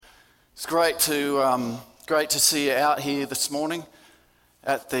It's great to see you out here this morning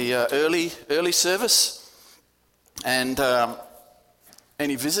at the early service. And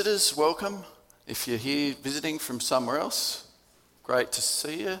any visitors, welcome. If you're here visiting from somewhere else, great to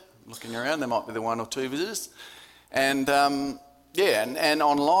see you. Looking around, there might be the one or two visitors. And and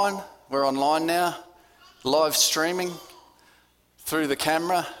online, we're online now, live streaming through the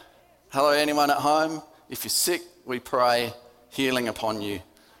camera. Hello, anyone at home. If you're sick, we pray healing upon you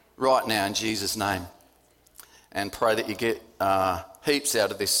right now in Jesus' name, and pray that you get heaps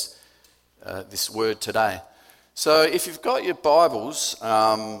out of this word today. So if you've got your Bibles,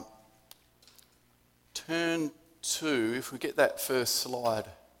 turn to, if we get that first slide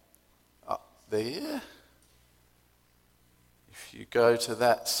up there. If you go to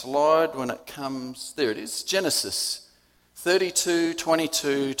that slide when it comes, there it is, Genesis 32,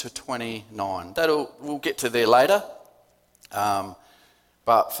 22 to 29. We'll get to there later.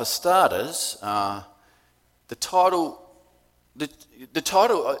 But for starters, the title,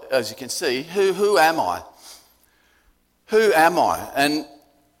 as you can see, who am I? Who am I? And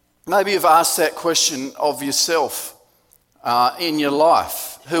maybe you've asked that question of yourself in your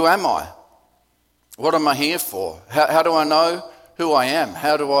life. Who am I? What am I here for? How do I know who I am?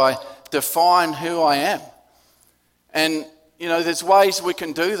 How do I define who I am? And, there's ways we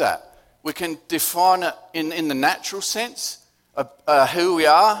can do that. We can define it in the natural sense, who we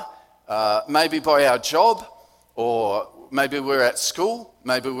are, maybe by our job, or maybe we're at school,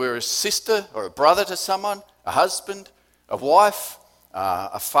 maybe we're a sister or a brother to someone, a husband, a wife,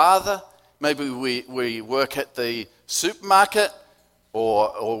 a father, maybe we work at the supermarket,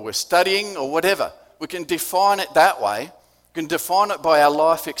 or we're studying, or whatever. We can define it that way. We can define it by our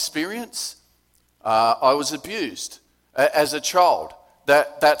life experience. I was abused as a child.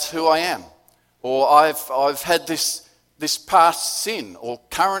 That's who I am. Or I've had this past sin or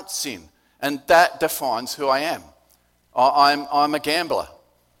current sin, and that defines who I am. I'm a gambler,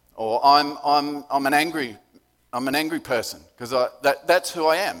 or I'm an angry person, because that's who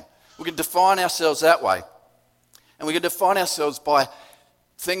I am. We can define ourselves that way, and we can define ourselves by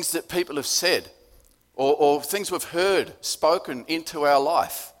things that people have said, or things we've heard spoken into our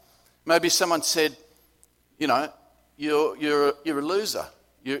life. Maybe someone said, you're a loser.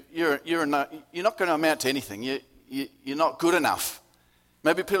 You're not going to amount to anything. You're not good enough.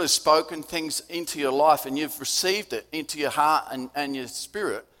 Maybe people have spoken things into your life and you've received it into your heart and your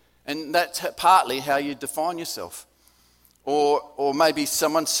spirit, and that's partly how you define yourself. Or maybe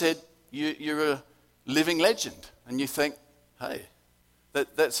someone said you're a living legend, and you think, hey,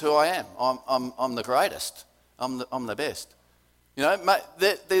 that's who I am. I'm the greatest. I'm the best.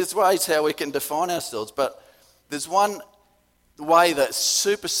 There's ways how we can define ourselves, but there's one way that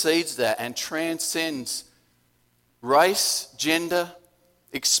supersedes that and transcends race, gender,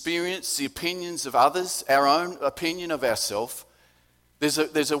 experience, the opinions of others, our own opinion of ourselves.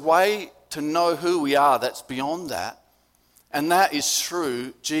 There's a way to know who we are that's beyond that, and that is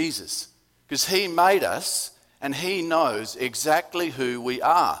through Jesus, because he made us and he knows exactly who we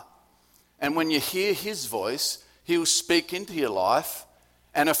are. And when you hear his voice, he will speak into your life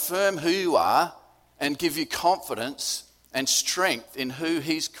and affirm who you are and give you confidence and strength in who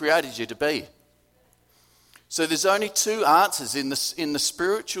he's created you to be. So there's only two answers in the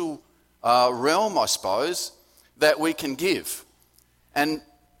spiritual realm, I suppose, that we can give. And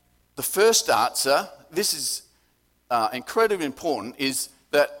the first answer, this is incredibly important, is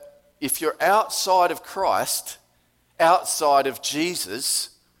that if you're outside of Christ, outside of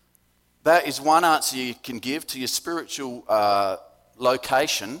Jesus, that is one answer you can give to your spiritual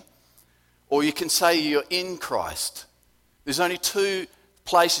location, or you can say you're in Christ. There's only two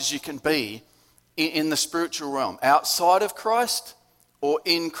places you can be in the spiritual realm, outside of Christ or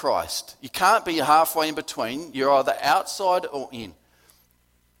in Christ. You can't be halfway in between. You're either outside or in.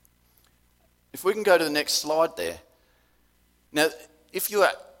 If we can go to the next slide there. Now,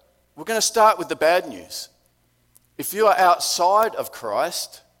 we're going to start with the bad news. If you are outside of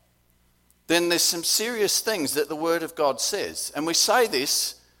Christ, then there's some serious things that the Word of God says. And we say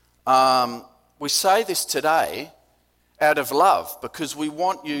this today out of love, because we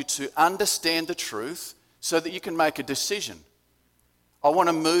want you to understand the truth so that you can make a decision. I want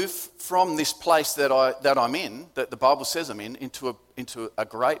to move from this place that I'm in, that the Bible says I'm in, into a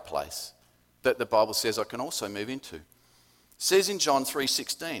great place that the Bible says I can also move into. It says in John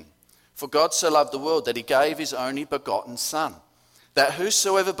 3:16, "For God so loved the world that he gave his only begotten Son, that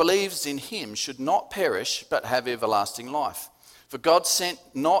whosoever believes in him should not perish but have everlasting life. For God sent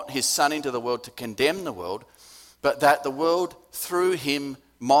not his Son into the world to condemn the world, but that the world through him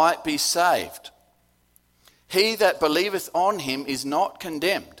might be saved. He that believeth on him is not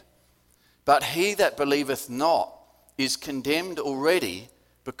condemned, But he that believeth not is condemned already,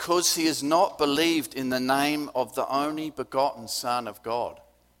 because he has not believed in the name of the only begotten Son of God.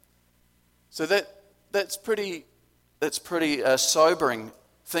 So that's pretty sobering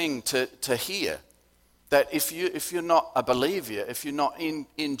thing to hear. That if you're not a believer, if you're not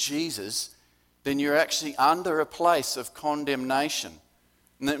in Jesus, then you're actually under a place of condemnation.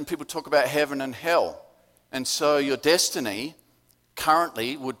 And then people talk about heaven and hell. And so your destiny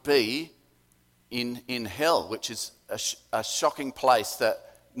currently would be in hell, which is a shocking place that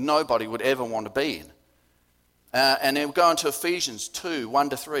nobody would ever want to be in. And then we'll go into Ephesians 2,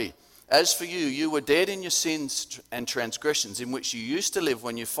 1-3. As for you, you were dead in your sins and transgressions, in which you used to live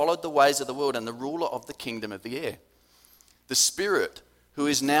when you followed the ways of the world and the ruler of the kingdom of the air, the Spirit who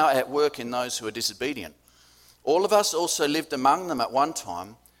is now at work in those who are disobedient. All of us also lived among them at one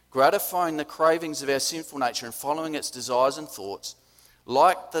time, gratifying the cravings of our sinful nature and following its desires and thoughts.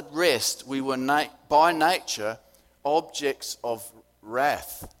 Like the rest, we were by nature objects of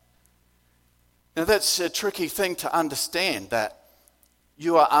wrath. Now that's a tricky thing to understand, that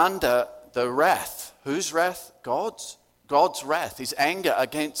you are under the wrath. Whose wrath? God's. God's wrath, his anger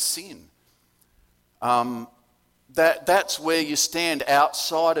against sin. That's where you stand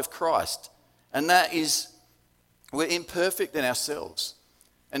outside of Christ. And that is, we're imperfect in ourselves.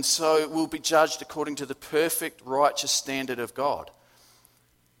 And so we'll be judged according to the perfect, righteous standard of God.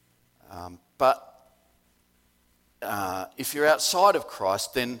 But if you're outside of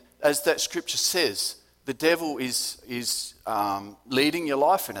Christ, then as that scripture says, the devil is leading your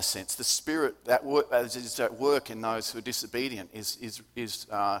life in a sense. The spirit that is at work in those who are disobedient is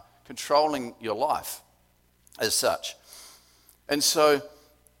controlling your life as such. And so,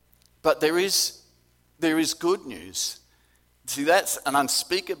 but there is good news. See, that's an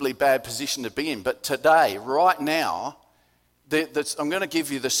unspeakably bad position to be in. But today, right now, I'm going to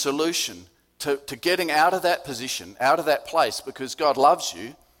give you the solution to getting out of that position, out of that place, because God loves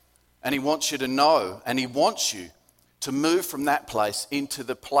you. And he wants you to know, and he wants you to move from that place into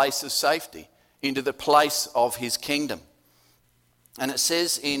the place of safety, into the place of his kingdom. And it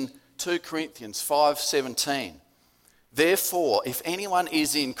says in 2 Corinthians 5:17, therefore, if anyone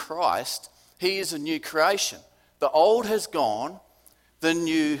is in Christ, he is a new creation. The old has gone, the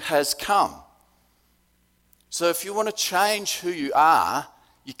new has come. So if you want to change who you are,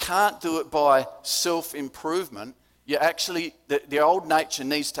 you can't do it by self-improvement. You actually, the old nature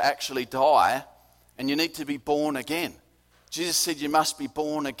needs to actually die, and you need to be born again. Jesus said you must be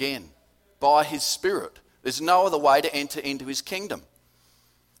born again by his Spirit. There's no other way to enter into his kingdom.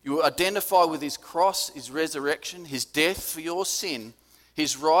 You will identify with his cross, his resurrection, his death for your sin,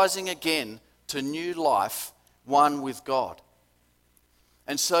 his rising again to new life, one with God.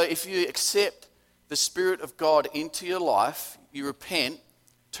 And so if you accept the Spirit of God into your life, you repent,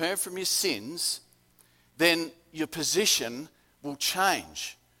 turn from your sins, then your position will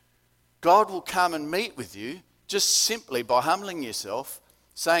change. God will come and meet with you just simply by humbling yourself,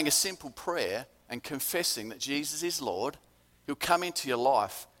 saying a simple prayer and confessing that Jesus is Lord. He'll come into your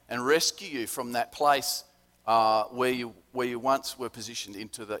life and rescue you from that place where you once were positioned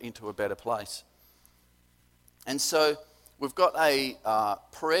into a better place. And so we've got a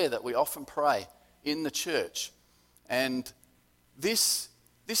prayer that we often pray in the church, and this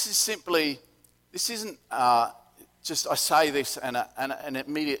isn't just I say this and an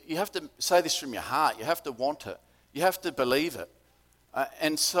immediate. You have to say this from your heart. You have to want it. You have to believe it.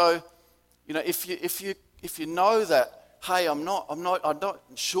 And so, you know, if you know that, hey, I'm not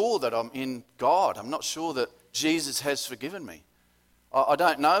sure that I'm in God. I'm not sure that Jesus has forgiven me. I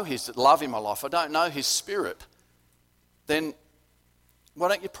don't know his love in my life. I don't know his Spirit. Then why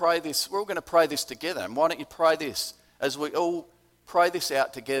don't you pray this? We're all going to pray this together. And why don't you pray this as we all pray this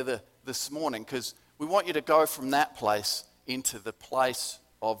out together this morning? Because we want you to go from that place into the place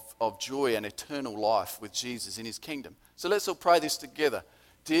of joy and eternal life with Jesus in his kingdom. So let's all pray this together.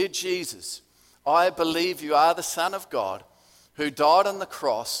 Dear Jesus, I believe you are the Son of God who died on the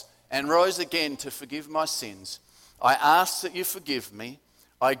cross and rose again to forgive my sins. I ask that you forgive me.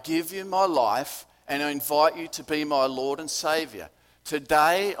 I give you my life and I invite you to be my Lord and Saviour.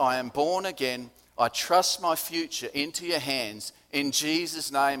 Today I am born again. I trust my future into your hands. In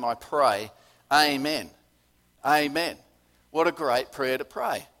Jesus' name I pray. Amen. Amen. What a great prayer to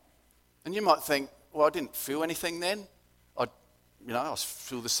pray. And you might think, well, I didn't feel anything then. I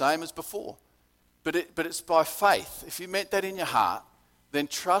feel the same as before. But it's by faith. If you meant that in your heart, then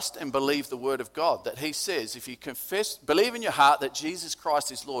trust and believe the word of God that he says, if you believe in your heart that Jesus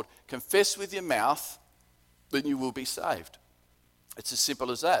Christ is Lord, confess with your mouth, then you will be saved. It's as simple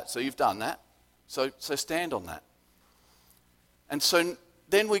as that. So you've done that. So stand on that. And so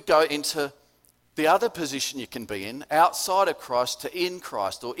then we go into the other position you can be in, outside of Christ to in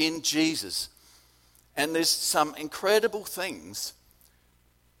Christ or in Jesus. And there's some incredible things.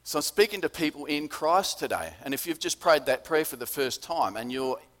 So I'm speaking to people in Christ today. And if you've just prayed that prayer for the first time and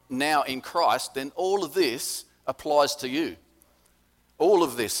you're now in Christ, then all of this applies to you. All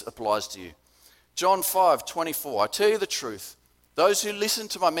of this applies to you. John 5:24, I tell you the truth. Those who listen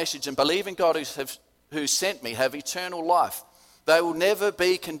to my message and believe in God who sent me have eternal life. They will never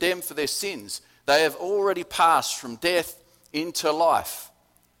be condemned for their sins. They have already passed from death into life.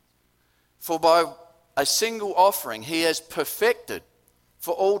 For by a single offering he has perfected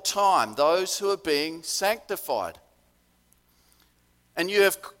for all time those who are being sanctified. And you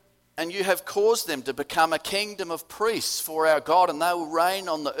have caused them to become a kingdom of priests for our God, and they will reign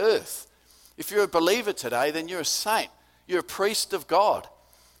on the earth. If you're a believer today, then you're a saint. You're a priest of God.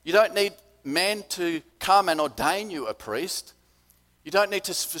 You don't need man to come and ordain you a priest. You don't need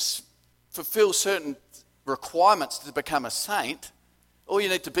to fulfill certain requirements to become a saint. All you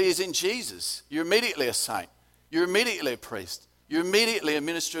need to be is in Jesus. You're immediately a saint. You're immediately a priest. You're immediately a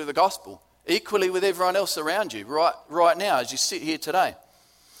minister of the gospel, equally with everyone else around you right now as you sit here today.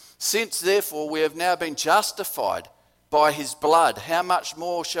 Since, therefore, we have now been justified by his blood, how much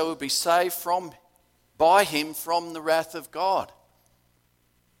more shall we be saved by him from the wrath of God?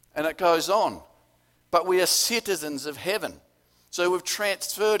 And it goes on. But we are citizens of heaven. So we've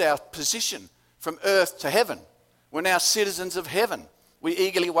transferred our position from earth to heaven. We're now citizens of heaven. We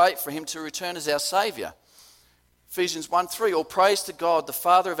eagerly wait for him to return as our Saviour. Ephesians 1:3, all praise to God, the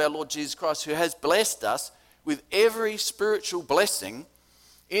Father of our Lord Jesus Christ, who has blessed us with every spiritual blessing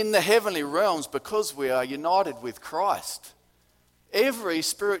in the heavenly realms because we are united with Christ. Every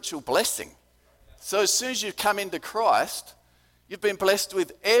spiritual blessing. So as soon as you come into Christ, you've been blessed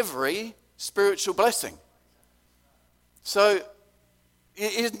with every spiritual blessing. So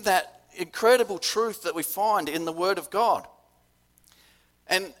isn't that incredible truth that we find in the Word of God?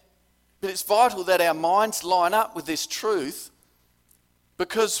 But it's vital that our minds line up with this truth,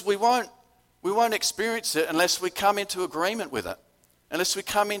 because we won't experience it unless we come into agreement with it, unless we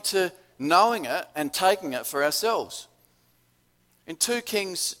come into knowing it and taking it for ourselves. In 2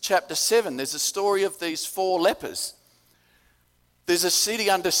 Kings chapter 7, there's a story of these 4 lepers. There's a city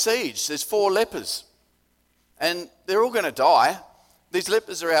under siege. There's 4 lepers. And they're all going to die. These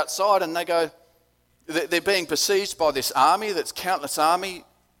lepers are outside and they're being besieged by this army, that's countless army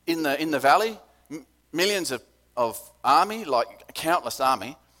in the valley. Millions of army, like a countless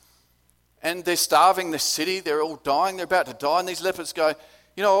army. And they're starving this city. They're all dying. They're about to die. And these lepers go,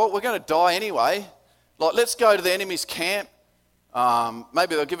 you know what, we're going to die anyway. Like, let's go to the enemy's camp.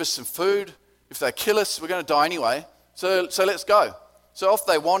 Maybe they'll give us some food. If they kill us, we're going to die anyway. So let's go. So off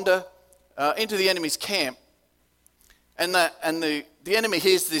they wander into the enemy's camp. And the enemy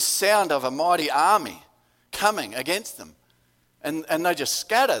hears this sound of a mighty army coming against them. And they just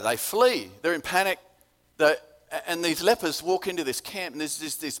scatter. They flee. They're in panic. And these lepers walk into this camp, and there's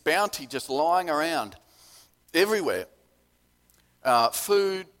this bounty just lying around everywhere.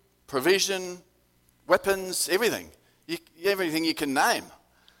 Food, provision, weapons, everything. Everything you can name.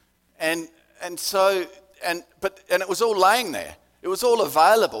 And it was all laying there. It was all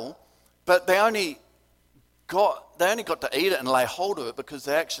available, but they only got to eat it and lay hold of it because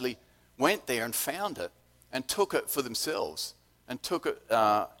they actually went there and found it and took it for themselves and took it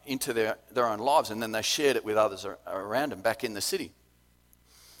into their own lives, and then they shared it with others around them back in the city.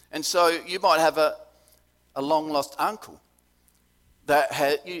 And so you might have a long-lost uncle that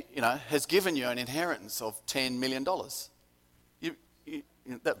has given you an inheritance of $10 million.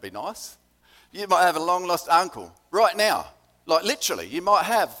 That'd be nice. You might have a long-lost uncle right now. Like literally, you might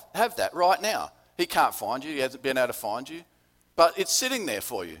have that right now. He can't find you. He hasn't been able to find you. But it's sitting there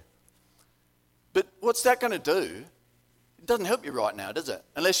for you. But what's that going to do? It doesn't help you right now, does it?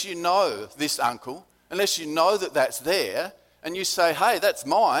 Unless you know this uncle, unless you know that that's there, and you say, hey, that's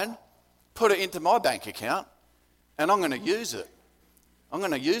mine, put it into my bank account, and I'm going to use it. I'm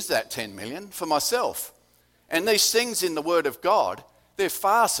going to use that 10 million for myself. And these things in the Word of God, they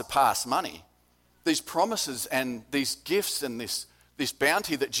far surpass money. These promises and these gifts and this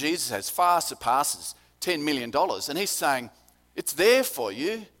bounty that Jesus has far surpasses $10 million. And he's saying, it's there for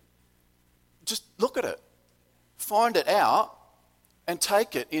you. Just look at it. Find it out and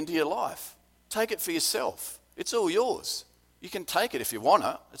take it into your life. Take it for yourself. It's all yours. You can take it if you want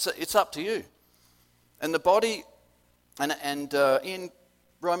it. It's up to you. And the body, and in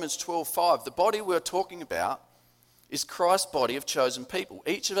Romans 12:5, the body we're talking about is Christ's body of chosen people.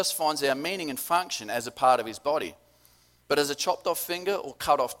 Each of us finds our meaning and function as a part of his body. But as a chopped off finger or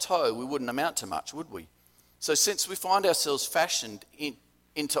cut off toe, we wouldn't amount to much, would we? So since we find ourselves fashioned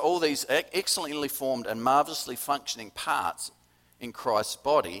into all these excellently formed and marvelously functioning parts in Christ's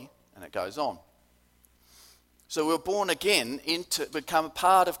body, and it goes on. So we're born again to become a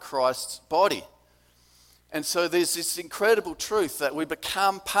part of Christ's body. And so there's this incredible truth that we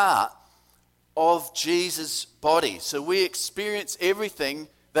become part of Jesus' body. So we experience everything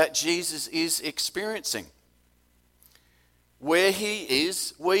that Jesus is experiencing. Where he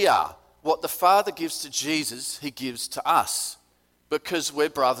is, we are. What the Father gives to Jesus, he gives to us, because we're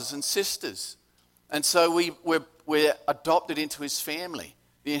brothers and sisters. And so we're adopted into his family.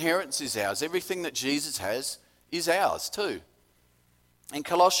 The inheritance is ours. Everything that Jesus has is ours too. In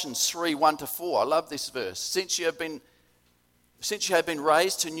Colossians 3, 1-4, I love this verse. Since you have been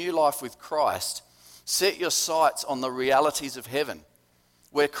raised to new life with Christ, set your sights on the realities of heaven,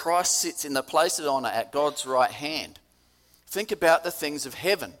 where Christ sits in the place of honor at God's right hand. Think about the things of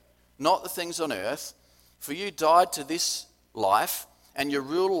heaven, not the things on earth, for you died to this life, and your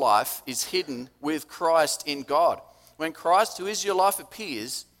real life is hidden with Christ in God. When Christ, who is your life,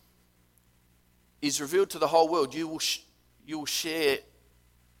 appears, is revealed to the whole world, you will share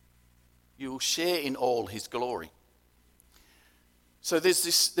in all his glory. So there's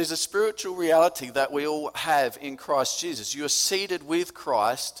a spiritual reality that we all have in Christ Jesus. You are seated with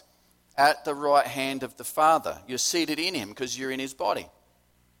Christ at the right hand of the Father. You're seated in him because you're in his body.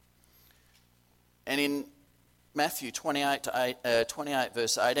 And in Matthew 28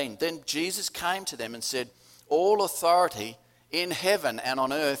 verse 18, then Jesus came to them and said, all authority in heaven and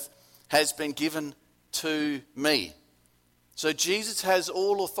on earth has been given to me. So Jesus has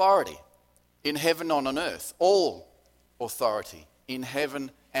all authority in heaven and on earth. All authority in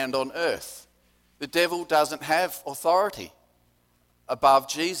heaven and on earth. The devil doesn't have authority above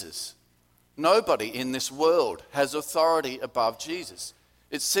Jesus. Nobody in this world has authority above Jesus.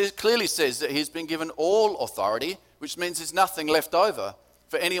 It clearly says that he's been given all authority, which means there's nothing left over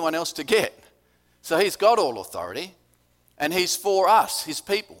for anyone else to get. So he's got all authority, and he's for us, his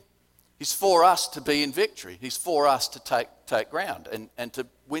people. He's for us to be in victory. He's for us to take ground and to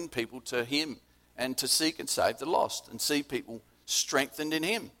win people to him and to seek and save the lost and see people strengthened in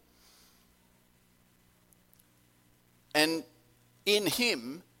him. And in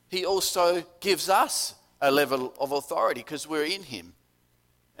him, he also gives us a level of authority because we're in him.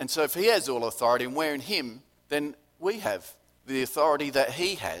 And so if he has all authority and we're in him, then we have the authority that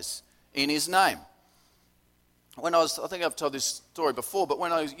he has in his name. I think I've told this story before, but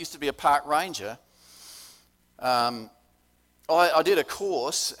when I used to be a park ranger, I did a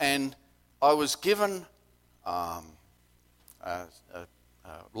course and I was given a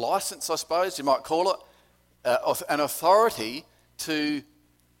license, I suppose you might call it, an authority to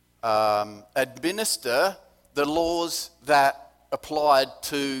administer the laws that applied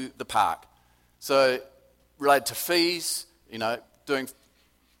to the park. So related to fees,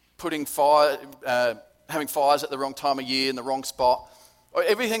 having fires at the wrong time of year in the wrong spot, or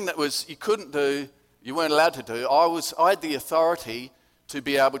everything that you couldn't do, you weren't allowed to do. I had the authority to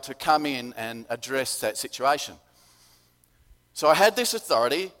be able to come in and address that situation. So I had this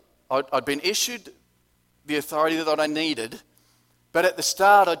authority. I'd been issued the authority that I needed, but at the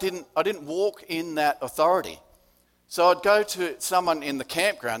start I didn't walk in that authority. So I'd go to someone in the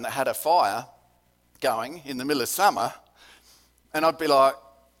campground that had a fire going in the middle of summer, and I'd be like,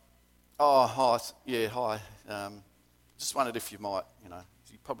 "Oh, hi, yeah, hi. Just wondered if you might,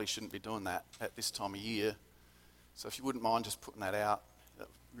 you probably shouldn't be doing that at this time of year. So if you wouldn't mind just putting that out, I'd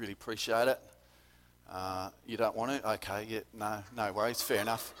really appreciate it. You don't want it? Okay, yeah, no worries, fair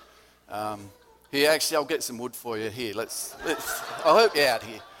enough. Here, actually, I'll get some wood for you. Here, let's I'll help you out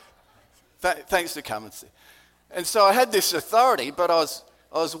here. Thanks for coming." And so I had this authority, but I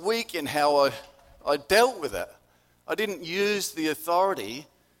was weak in how I dealt with it. I didn't use the authority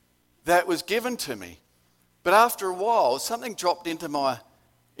that was given to me. But after a while, something dropped into my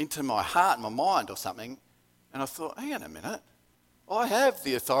heart and my mind or something, and I thought, hang on a minute, I have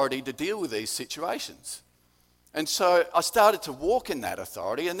the authority to deal with these situations. And so I started to walk in that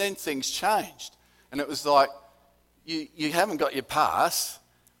authority, and then things changed. And it was like, you haven't got your pass,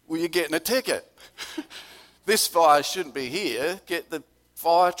 well, you're getting a ticket. This fire shouldn't be here. Get the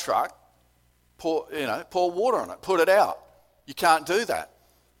fire truck, pour water on it, put it out. You can't do that.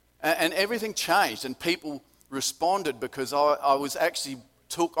 And everything changed, and people responded because I was actually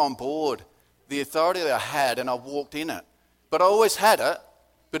took on board the authority that I had, and I walked in it. But I always had it,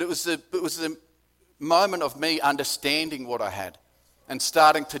 but it was the moment of me understanding what I had and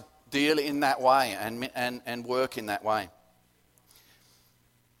starting to deal in that way and work in that way.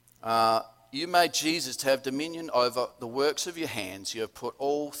 You made Jesus to have dominion over the works of your hands. You have put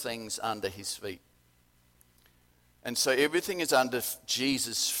all things under his feet. And so everything is under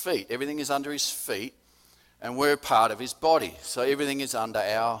Jesus' feet. Everything is under his feet, and we're part of his body. So everything is under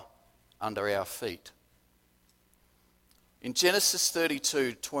our feet. In Genesis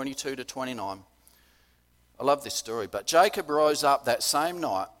 32, 22 to 29, I love this story, but Jacob rose up that same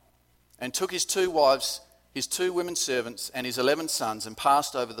night and took his 2 wives, his 2 women servants, and his 11 sons, and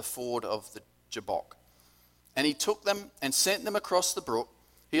passed over the ford of the Jabbok. And he took them and sent them across the brook.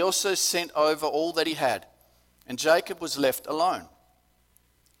 He also sent over all that he had, and Jacob was left alone.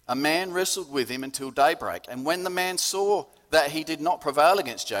 A man wrestled with him until daybreak, and when the man saw that he did not prevail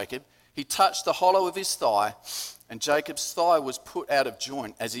against Jacob, he touched the hollow of his thigh, and Jacob's thigh was put out of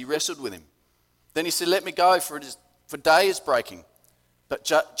joint as he wrestled with him. Then he said, "Let me go, for day is breaking." But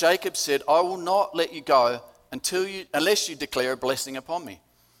Jacob said, "I will not let you go unless you declare a blessing upon me."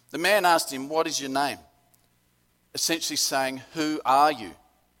 The man asked him, "What is your name?" Essentially saying, "Who are you?"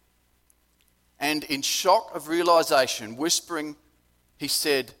 And in shock of realization, whispering, he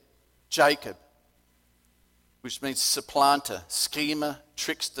said, "Jacob," which means supplanter, schemer,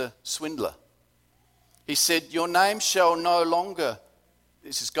 trickster, swindler. He said, "Your name shall no longer,"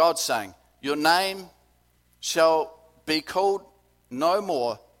 this is God saying, "your name shall be called no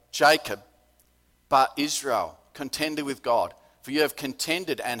more Jacob, but Israel, contender with God. For you have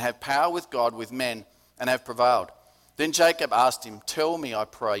contended and have power with God, with men, and have prevailed." Then Jacob asked him, "Tell me, I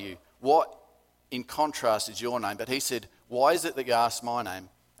pray you, what in contrast is your name?" But he said, "Why is it that you ask my name?"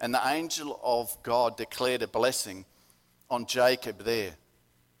 And the angel of God declared a blessing on Jacob there.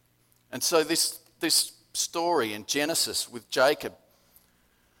 And so this story in Genesis with Jacob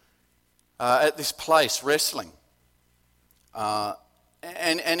at this place wrestling,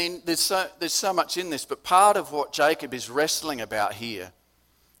 there's so much in this, but part of what Jacob is wrestling about here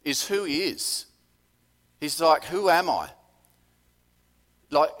is who he is. He's like, who am I?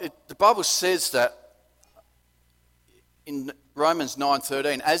 The Bible says that in Romans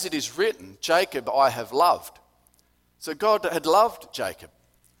 9:13, as it is written, Jacob I have loved. So God had loved Jacob.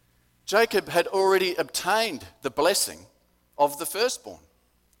 Jacob had already obtained the blessing of the firstborn.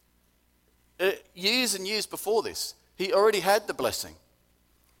 Years and years before this, he already had the blessing.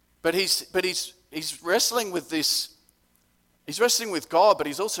 But he's wrestling with this. He's wrestling with God, but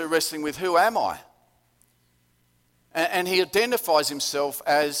he's also wrestling with who am I? And he identifies himself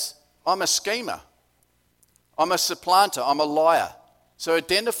as, I'm a schemer, I'm a supplanter, I'm a liar. So he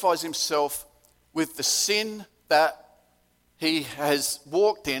identifies himself with the sin that he has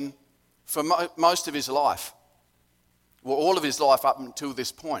walked in for most of his life, well, all of his life up until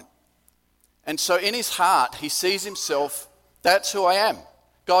this point. And so in his heart, he sees himself, that's who I am.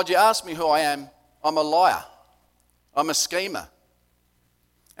 God, you asked me who I am, I'm a liar, I'm a schemer.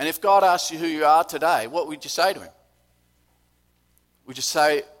 And if God asks you who you are today, what would you say to him? Would you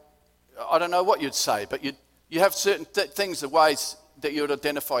say, I don't know what you'd say, but you have certain things, the ways that you would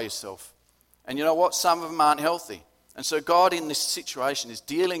identify yourself. And you know what? Some of them aren't healthy. And so God in this situation is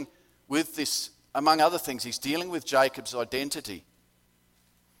dealing with this, among other things, he's dealing with Jacob's identity.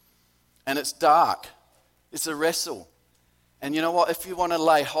 And it's dark. It's a wrestle. And you know what? If you want to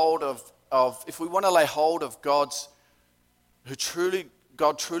lay hold if we want to lay hold of God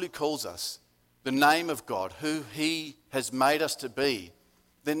truly calls us, the name of God, who he has made us to be,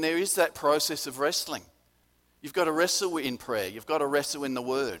 then there is that process of wrestling. You've got to wrestle in prayer. You've got to wrestle in the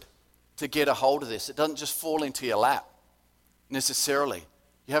Word to get a hold of this. It doesn't just fall into your lap necessarily.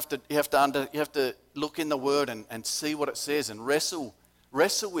 You have to look in the Word and see what it says and wrestle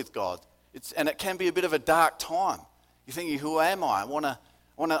with God. And it can be a bit of a dark time. You're thinking, who am I? I want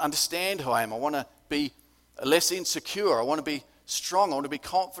to understand who I am. I want to be less insecure. I want to be strong. I want to be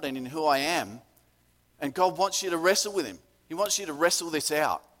confident in who I am. And God wants you to wrestle with him. He wants you to wrestle this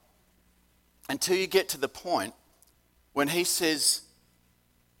out until you get to the point when he says,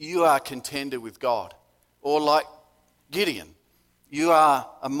 you are contender with God. Or like Gideon, you are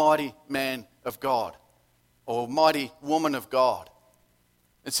a mighty man of God or mighty woman of God.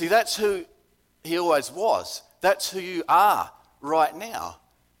 And see, that's who he always was. That's who you are right now.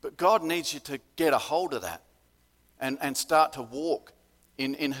 But God needs you to get a hold of that and start to walk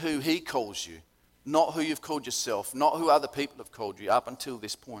in who he calls you. Not who you've called yourself, not who other people have called you up until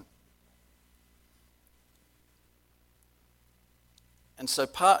this point. And so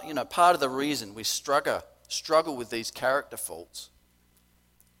part of the reason we struggle with these character faults,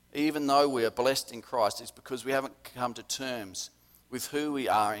 even though we are blessed in Christ, is because we haven't come to terms with who we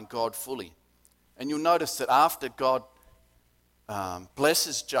are in God fully. And you'll notice that after God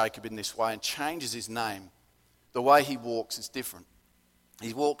blesses Jacob in this way and changes his name, the way he walks is different.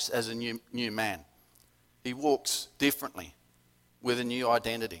 He walks as a new man. He walks differently with a new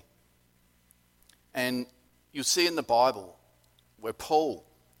identity. And you'll see in the Bible where Paul,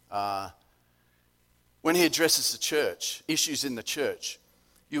 when he addresses the church, issues in the church,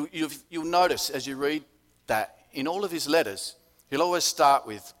 you'll notice as you read that in all of his letters, he'll always start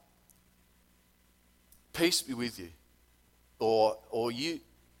with, peace be with you, or you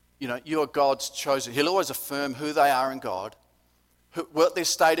are God's chosen. He'll always affirm who they are in God, what their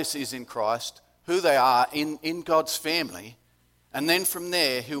status is in Christ, who they are in God's family, and then from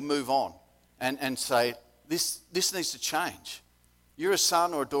there he'll move on and say, this needs to change. You're a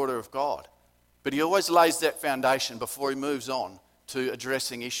son or a daughter of God. But he always lays that foundation before he moves on to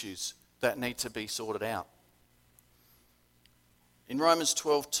addressing issues that need to be sorted out. In Romans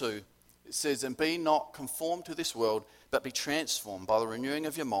 12:2, it says, "And be not conformed to this world, but be transformed by the renewing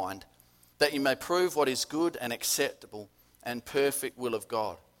of your mind, that you may prove what is good and acceptable and perfect will of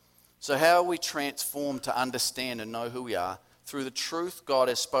God." So how are we transformed to understand and know who we are? Through the truth God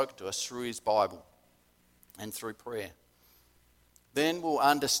has spoken to us through his Bible and through prayer. Then we'll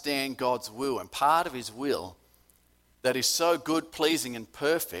understand God's will, and part of his will that is so good, pleasing and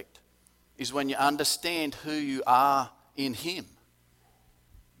perfect is when you understand who you are in him.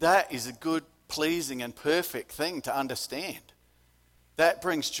 That is a good, pleasing and perfect thing to understand. That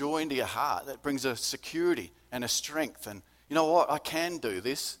brings joy into your heart. That brings a security and a strength. And you know what? I can do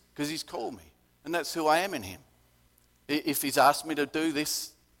this because he's called me. And that's who I am in him. If he's asked me to do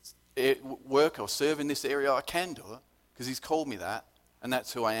this work or serve in this area, I can do it because he's called me that. And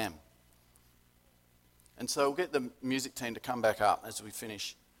that's who I am. And so we'll get the music team to come back up as we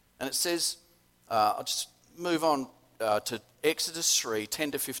finish. And it says, I'll just move on to Exodus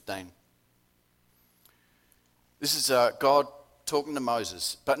 3:10-15. This is God talking to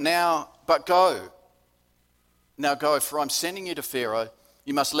Moses. Now go, for I'm sending you to Pharaoh.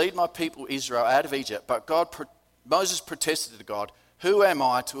 You must lead my people Israel out of Egypt. But Moses protested to God, "Who am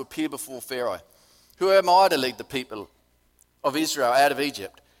I to appear before Pharaoh? Who am I to lead the people of Israel out of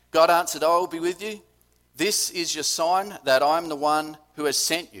Egypt?" God answered, "I will be with you. This is your sign that I am the one who has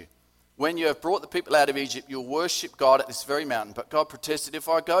sent you. When you have brought the people out of Egypt, you'll worship God at this very mountain." But God protested, "If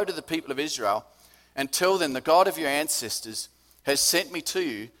I go to the people of Israel and tell them the God of your ancestors has sent me to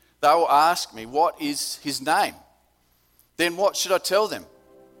you, they will ask me, 'What is his name?' Then what should I tell them?"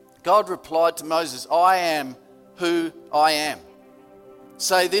 God replied to Moses, "I am who I am.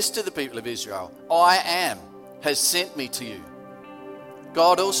 Say this to the people of Israel, 'I am has sent me to you.'"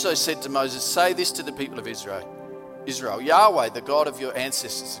 God also said to Moses, "Say this to the people of Israel, Yahweh, the God of your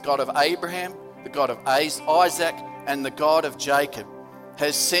ancestors, the God of Abraham, the God of Isaac, and the God of Jacob,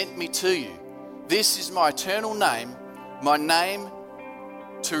 has sent me to you. This is my eternal name, my name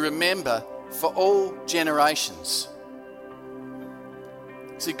to remember for all generations."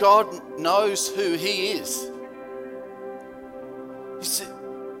 See, God knows who he is.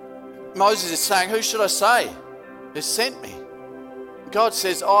 Moses is saying, "Who should I say has sent me?" God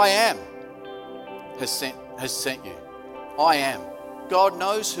says, "I am has sent you. I am." God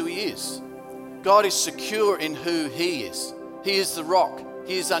knows who he is. God is secure in who he is. He is the rock.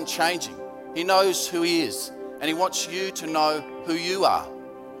 He is unchanging. He knows who he is. And he wants you to know who you are.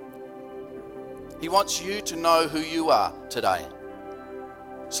 He wants you to know who you are today.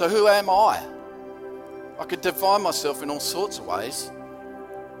 So who am I? I could define myself in all sorts of ways,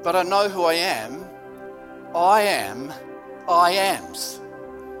 but I know who I am. I am, I ams.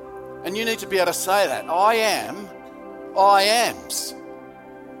 And you need to be able to say that. I am, I ams.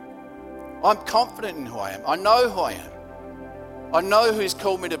 I'm confident in who I am. I know who I am. I know who he's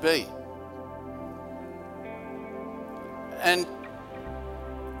called me to be. And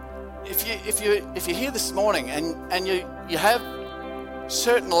if you're here this morning and you have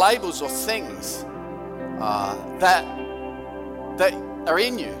certain labels or things that are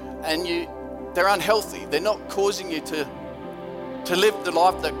in you and they're unhealthy, they're not causing you to live the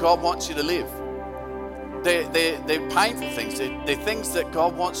life that God wants you to live. They're painful things. They're things that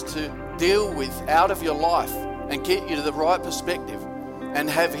God wants to deal with out of your life and get you to the right perspective and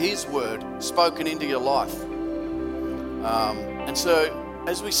have his word spoken into your life. And so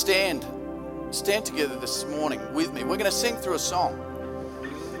as we stand together this morning with me, we're going to sing through a song.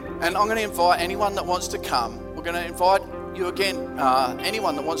 And I'm going to invite anyone that wants to come. We're going to invite you again,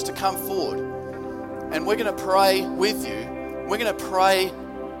 anyone that wants to come forward. And we're going to pray with you. We're going to pray.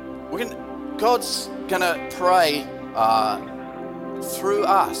 God's going to pray through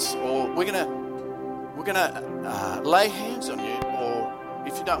us, or we're going to lay hands on you. Or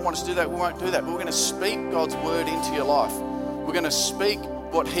if you don't want us to do that, we won't do that. But we're going to speak God's word into your life. We're going to speak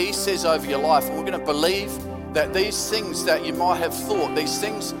what he says over your life, and we're going to believe that these things that you might have thought, these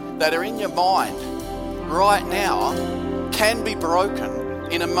things that are in your mind right now, can be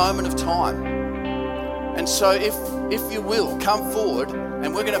broken in a moment of time. And so if you will, come forward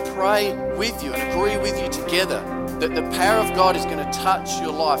and we're going to pray with you and agree with you together that the power of God is going to touch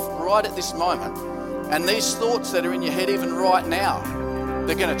your life right at this moment. And these thoughts that are in your head even right now,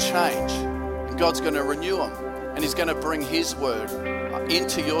 they're going to change. And God's going to renew them. And He's going to bring His word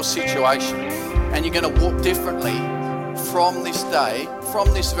into your situation. And you're going to walk differently from this day,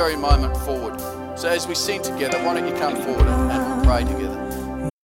 from this very moment forward. So as we sing together, why don't you come forward and we'll pray together.